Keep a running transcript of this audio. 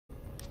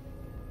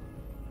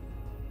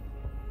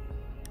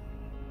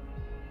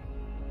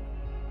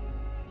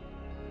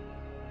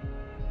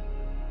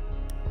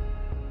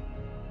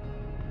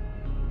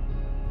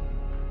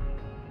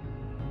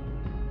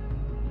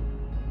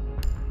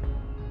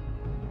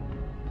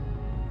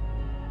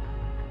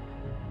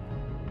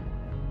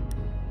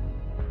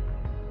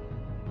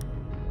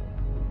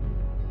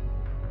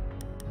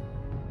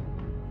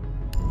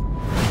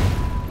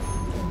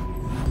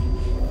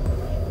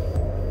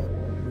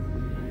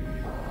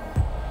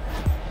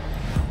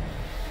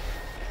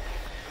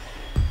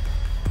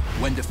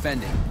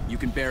defending, you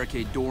can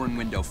barricade door and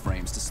window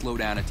frames to slow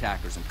down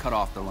attackers and cut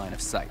off their line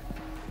of sight.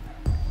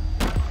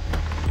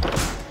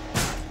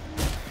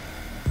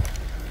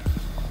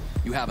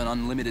 You have an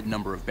unlimited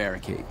number of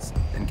barricades,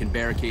 and can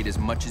barricade as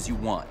much as you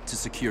want to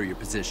secure your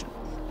position.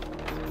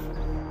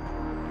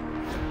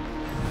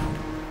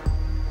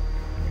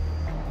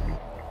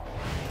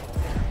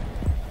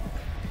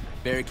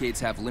 Barricades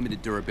have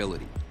limited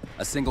durability.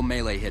 A single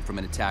melee hit from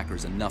an attacker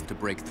is enough to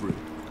break through.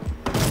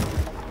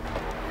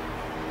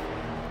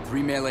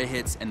 3 melee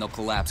hits and they'll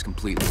collapse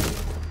completely.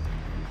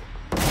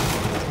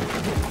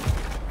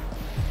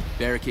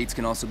 Barricades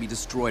can also be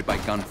destroyed by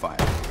gunfire.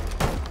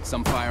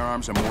 Some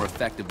firearms are more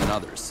effective than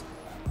others.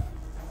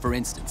 For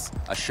instance,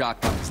 a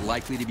shotgun is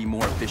likely to be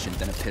more efficient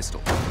than a pistol.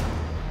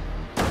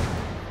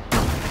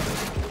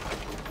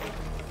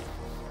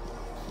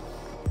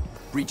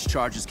 Breach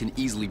charges can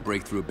easily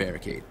break through a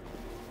barricade.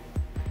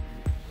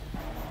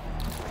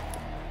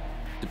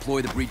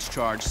 Deploy the breach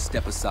charge,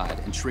 step aside,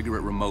 and trigger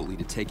it remotely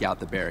to take out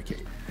the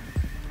barricade.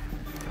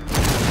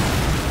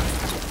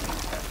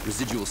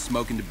 Residual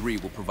smoke and debris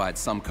will provide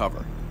some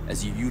cover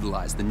as you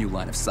utilize the new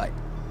line of sight.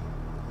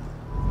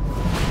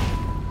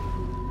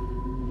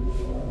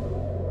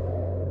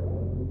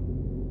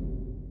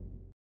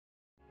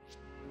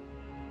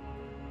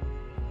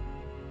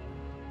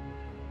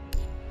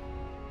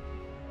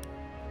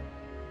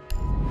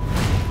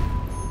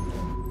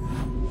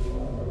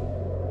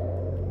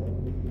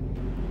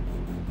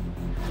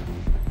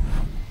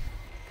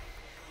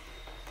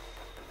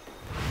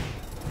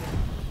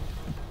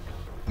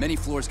 Many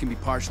floors can be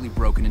partially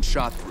broken and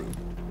shot through.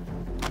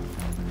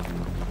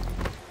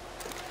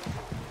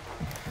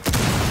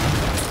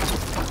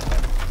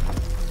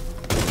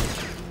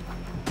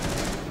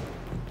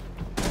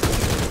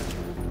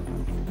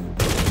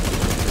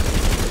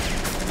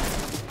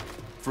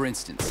 For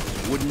instance,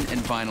 wooden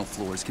and vinyl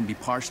floors can be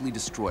partially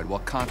destroyed while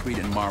concrete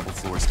and marble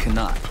floors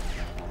cannot.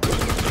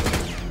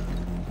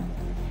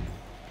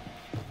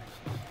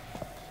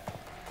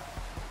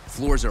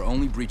 Floors are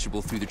only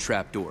breachable through the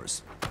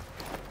trapdoors.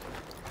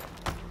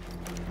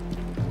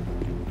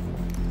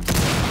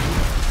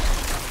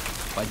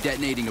 By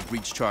detonating a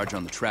breach charge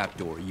on the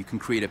trapdoor, you can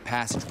create a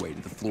passageway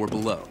to the floor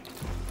below.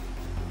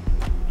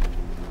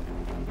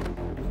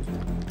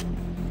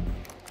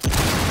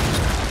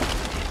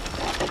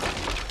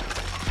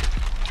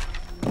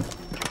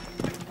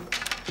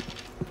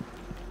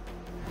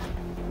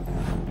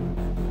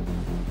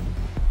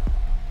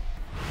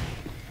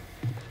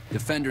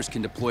 Defenders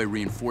can deploy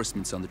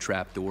reinforcements on the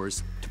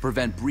trapdoors to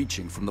prevent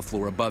breaching from the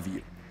floor above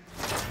you.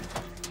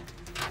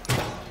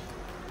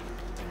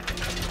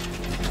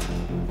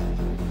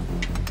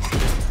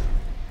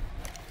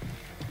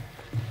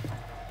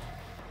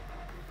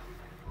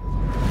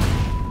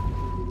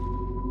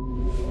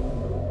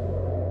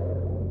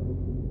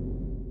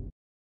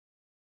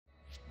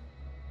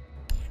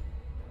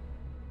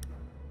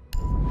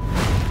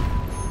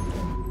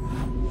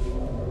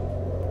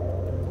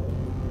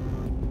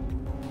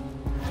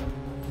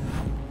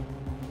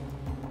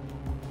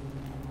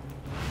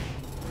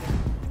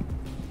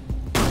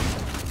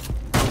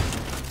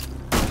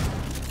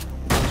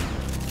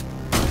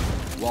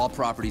 Wall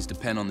properties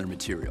depend on their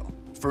material.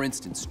 For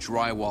instance,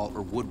 drywall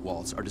or wood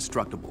walls are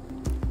destructible.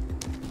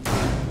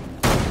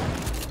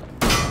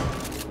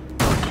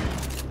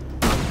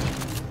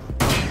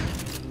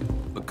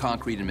 But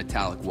concrete and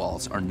metallic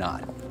walls are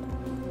not.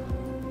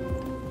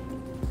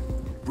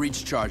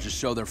 Breach charges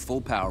show their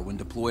full power when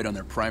deployed on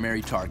their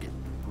primary target,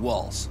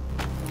 walls.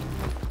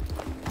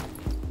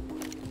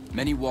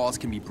 Many walls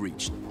can be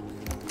breached.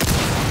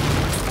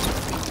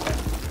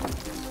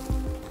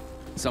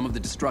 Some of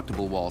the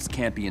destructible walls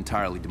can't be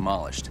entirely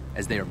demolished,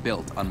 as they are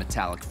built on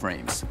metallic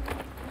frames.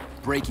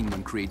 Breaking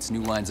them creates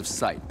new lines of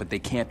sight, but they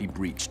can't be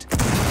breached.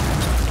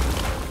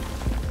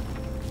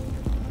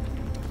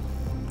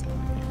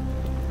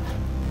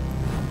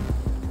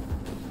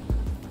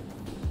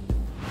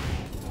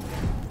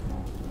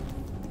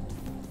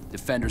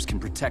 Defenders can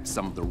protect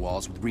some of their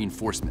walls with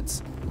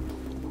reinforcements.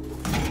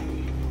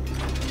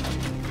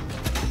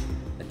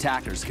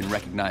 Attackers can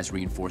recognize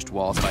reinforced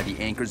walls by the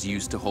anchors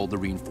used to hold the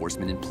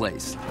reinforcement in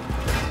place.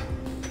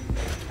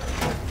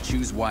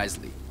 Choose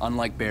wisely.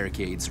 Unlike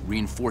barricades,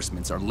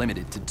 reinforcements are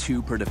limited to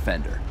 2 per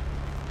defender.